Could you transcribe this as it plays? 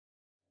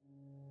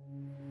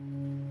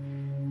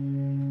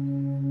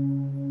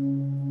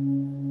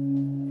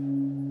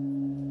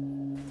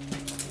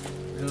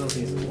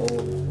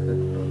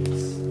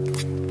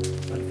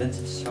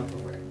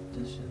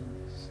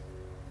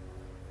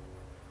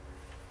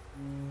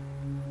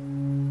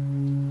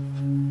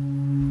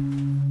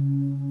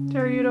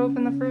Dare you to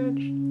open the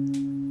fridge.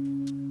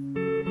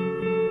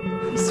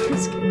 I'm so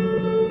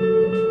scared.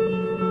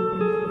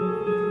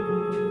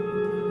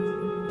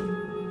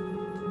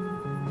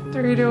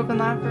 Dare you to open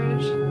that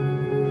fridge.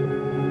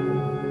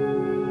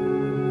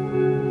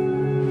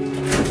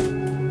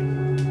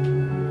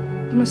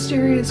 The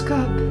mysterious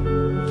cup.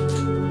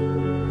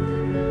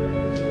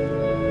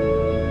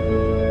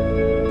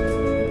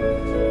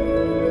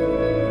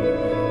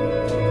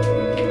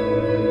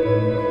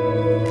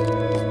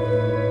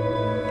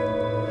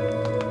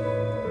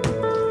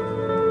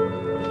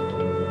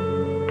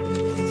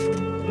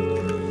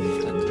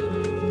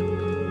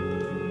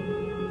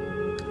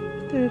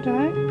 Did it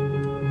die?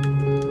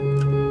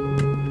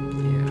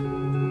 Yeah.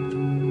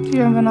 Do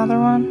you have another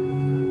one?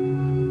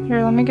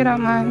 Here, let me get out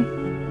mine.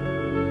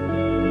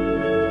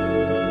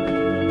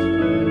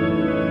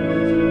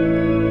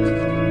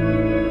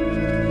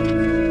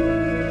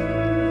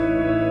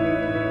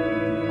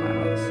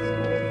 Wow, this is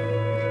old.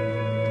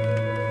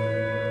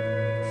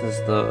 This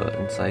is the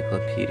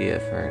encyclopedia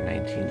for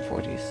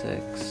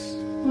 1946.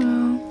 Wow.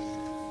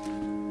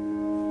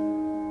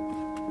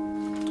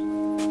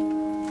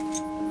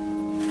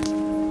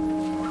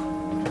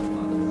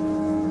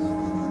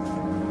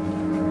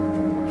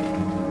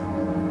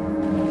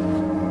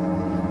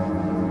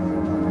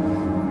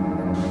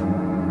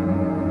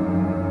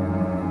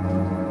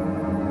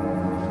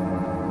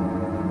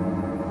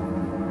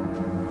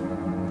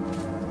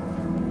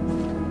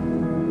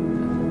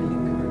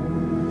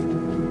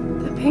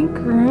 Pink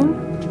room?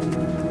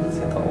 It's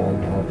like the old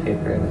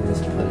wallpaper and they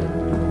just put it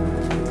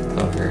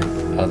over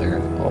other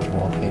old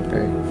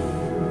wallpaper.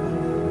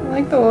 I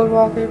like the old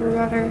wallpaper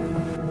better.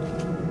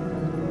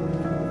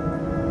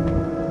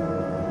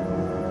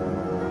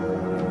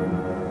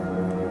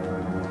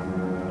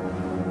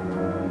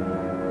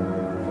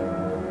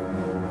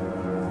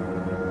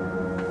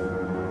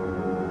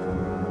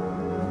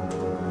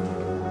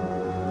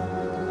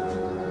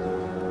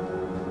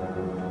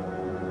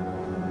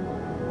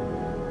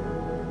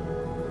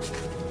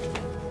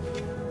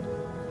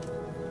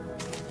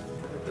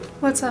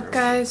 What's up,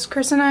 guys?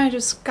 Chris and I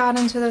just got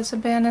into this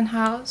abandoned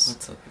house.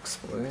 What's up,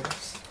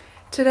 explorers?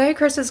 Today,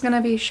 Chris is going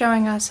to be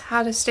showing us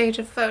how to stage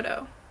a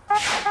photo.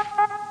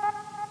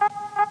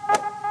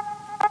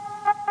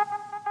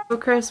 So,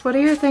 Chris, what are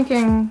you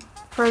thinking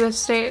for this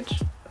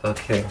stage?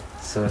 Okay,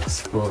 so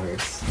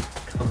explorers,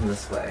 come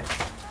this way.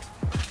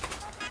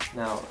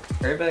 Now,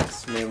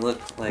 urbex may look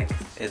like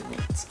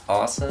it's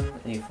awesome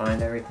and you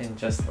find everything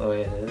just the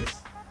way it is,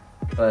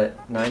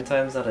 but 9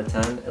 times out of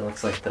 10 it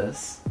looks like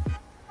this.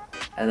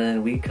 And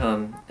then we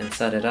come and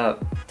set it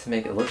up to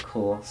make it look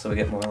cool so we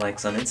get more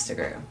likes on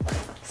Instagram.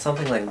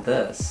 Something like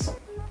this.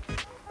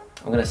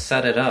 I'm gonna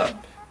set it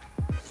up.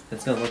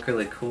 It's gonna look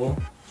really cool.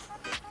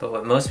 But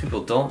what most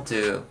people don't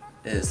do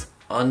is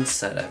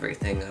unset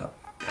everything up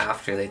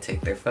after they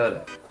take their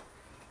photo.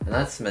 And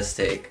that's a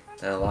mistake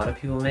that a lot of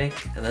people make,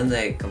 and then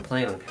they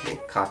complain when people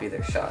copy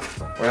their shot.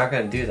 We're not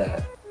gonna do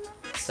that.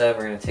 Instead,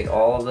 we're gonna take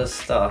all of this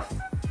stuff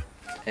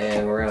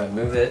and we're gonna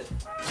move it,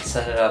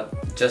 set it up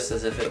just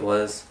as if it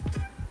was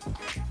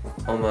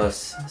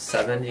almost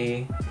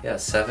 70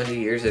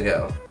 years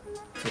ago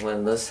to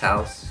when this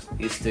house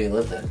used to be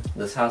lived in.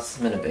 This house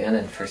has been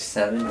abandoned for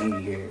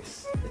 70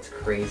 years. It's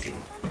crazy.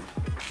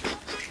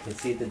 You can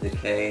see the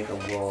decay, the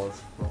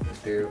walls moving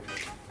through.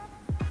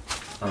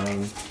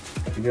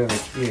 If you go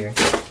over here,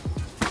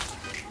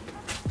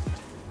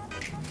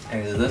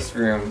 there's this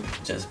room,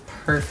 which is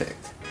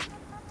perfect.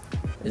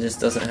 It just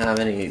doesn't have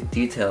any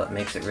detail. It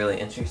makes it really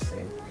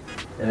interesting.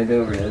 Then I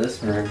go over to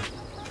this room,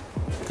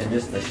 and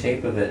just the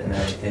shape of it and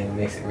everything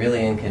makes it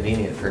really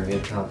inconvenient for a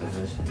good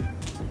composition.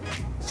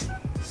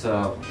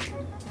 So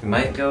we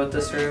might go with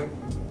this room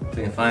if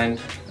we can find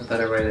a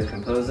better way to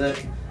compose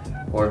it,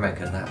 or we might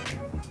go that way.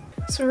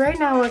 So right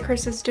now what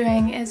Chris is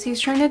doing is he's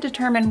trying to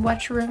determine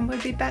which room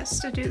would be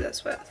best to do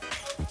this with.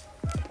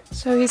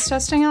 So he's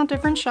testing out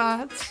different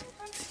shots.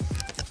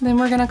 Then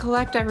we're gonna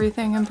collect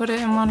everything and put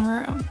it in one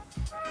room.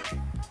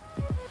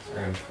 We're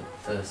gonna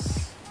put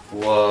this.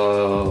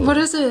 Whoa. What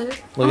is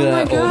it? Look at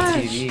that gosh.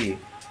 old TV.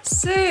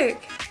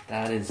 Sick.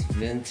 That is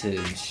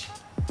vintage.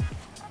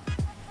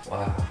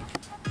 Wow.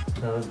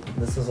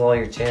 This was all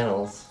your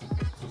channels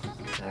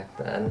back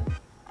then.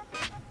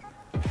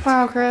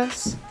 Wow,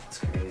 Chris. It's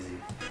crazy.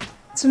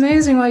 It's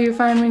amazing what you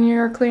find when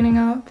you're cleaning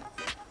up.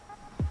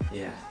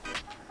 Yeah.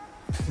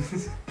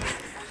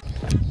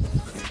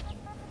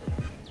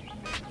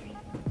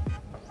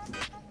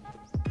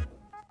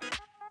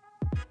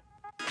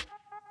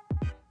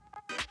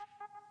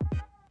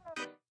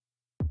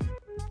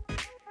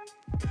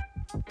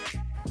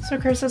 So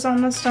Chris is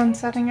almost done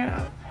setting it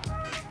up.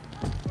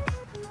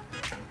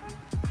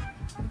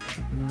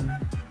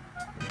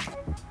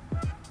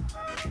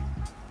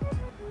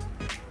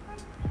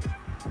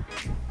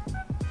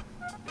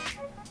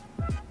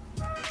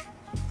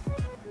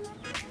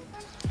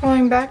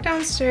 Going back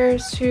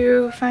downstairs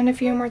to find a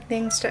few more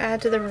things to add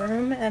to the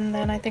room, and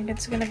then I think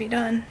it's gonna be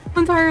done.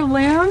 Entire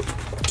lamp?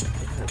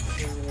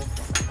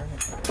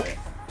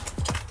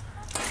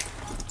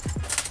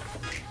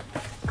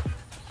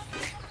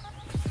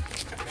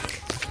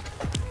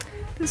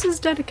 This is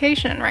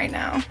dedication right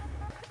now.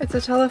 It's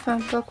a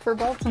telephone book for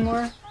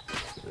Baltimore.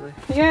 Really?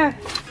 Yeah.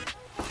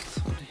 That's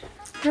funny.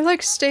 We're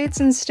like states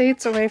and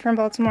states away from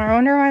Baltimore. I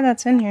wonder why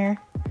that's in here.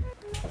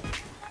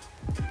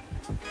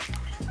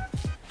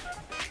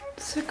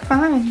 Sick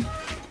find.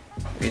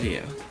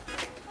 Radio.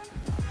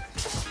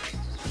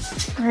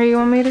 Or you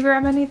want me to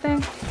grab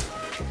anything?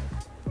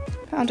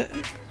 Found it.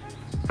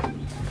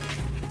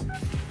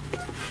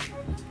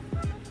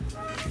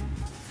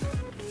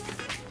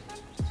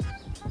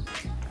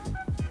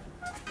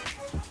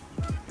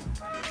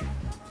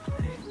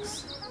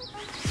 Thanks.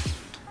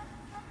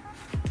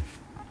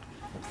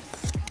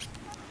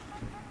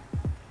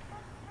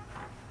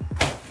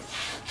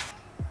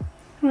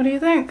 What do you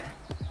think?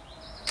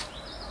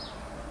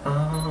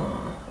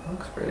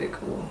 Looks pretty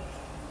cool.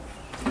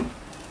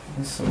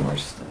 There's some more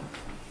stuff.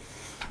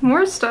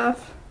 More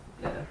stuff.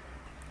 Yeah.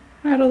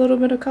 Add a little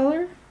bit of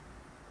color.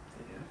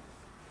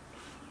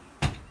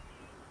 Yeah.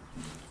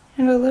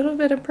 And a little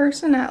bit of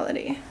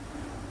personality.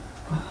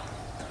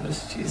 That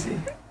was cheesy.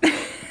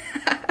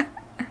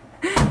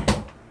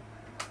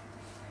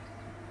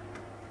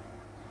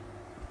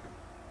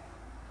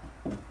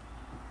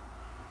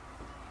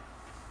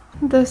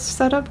 This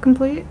setup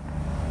complete?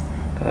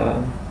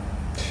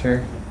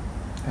 Sure.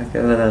 I'd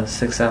give it a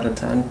 6 out of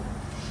 10.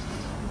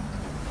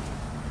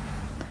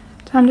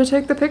 Time to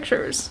take the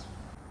pictures.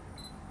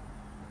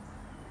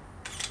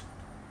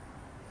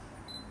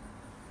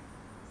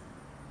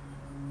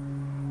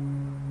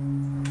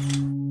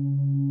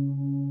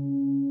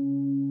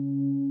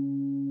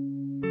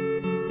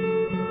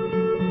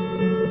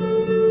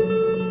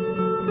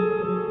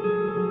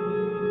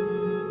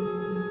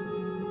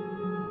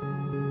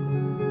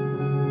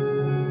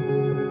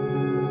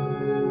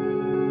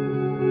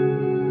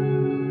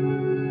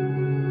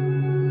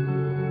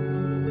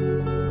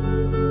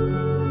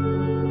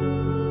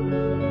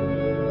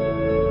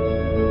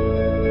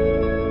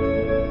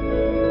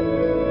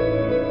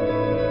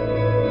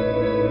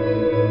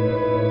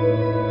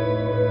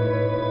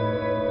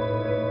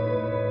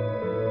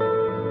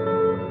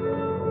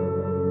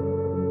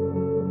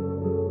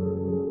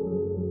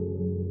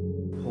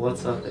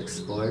 What's up,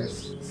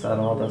 explorers? Set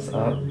all this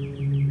up.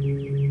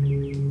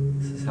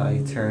 This is how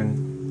you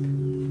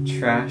turn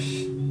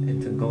trash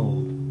into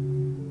gold.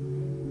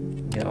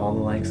 Get all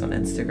the likes on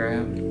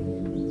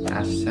Instagram.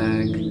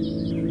 Hashtag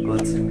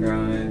Glitz and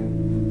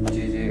Grime,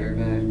 JJ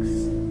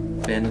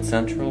Urbex, Bandit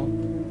Central.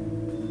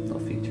 They'll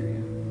feature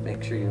you.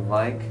 Make sure you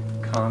like,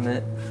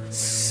 comment,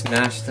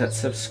 smash that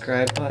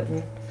subscribe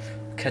button.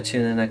 Catch you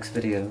in the next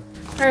video.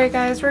 Alright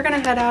guys, we're gonna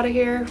head out of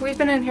here. We've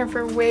been in here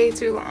for way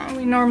too long.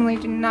 We normally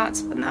do not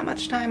spend that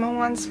much time on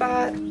one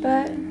spot,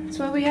 but it's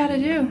what we had to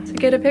do to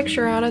get a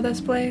picture out of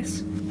this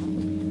place.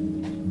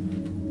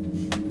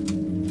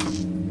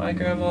 Bye,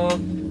 Grandma.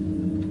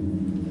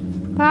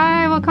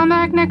 Bye, we'll come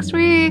back next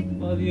week.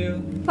 Love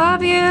you.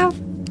 Love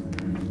you.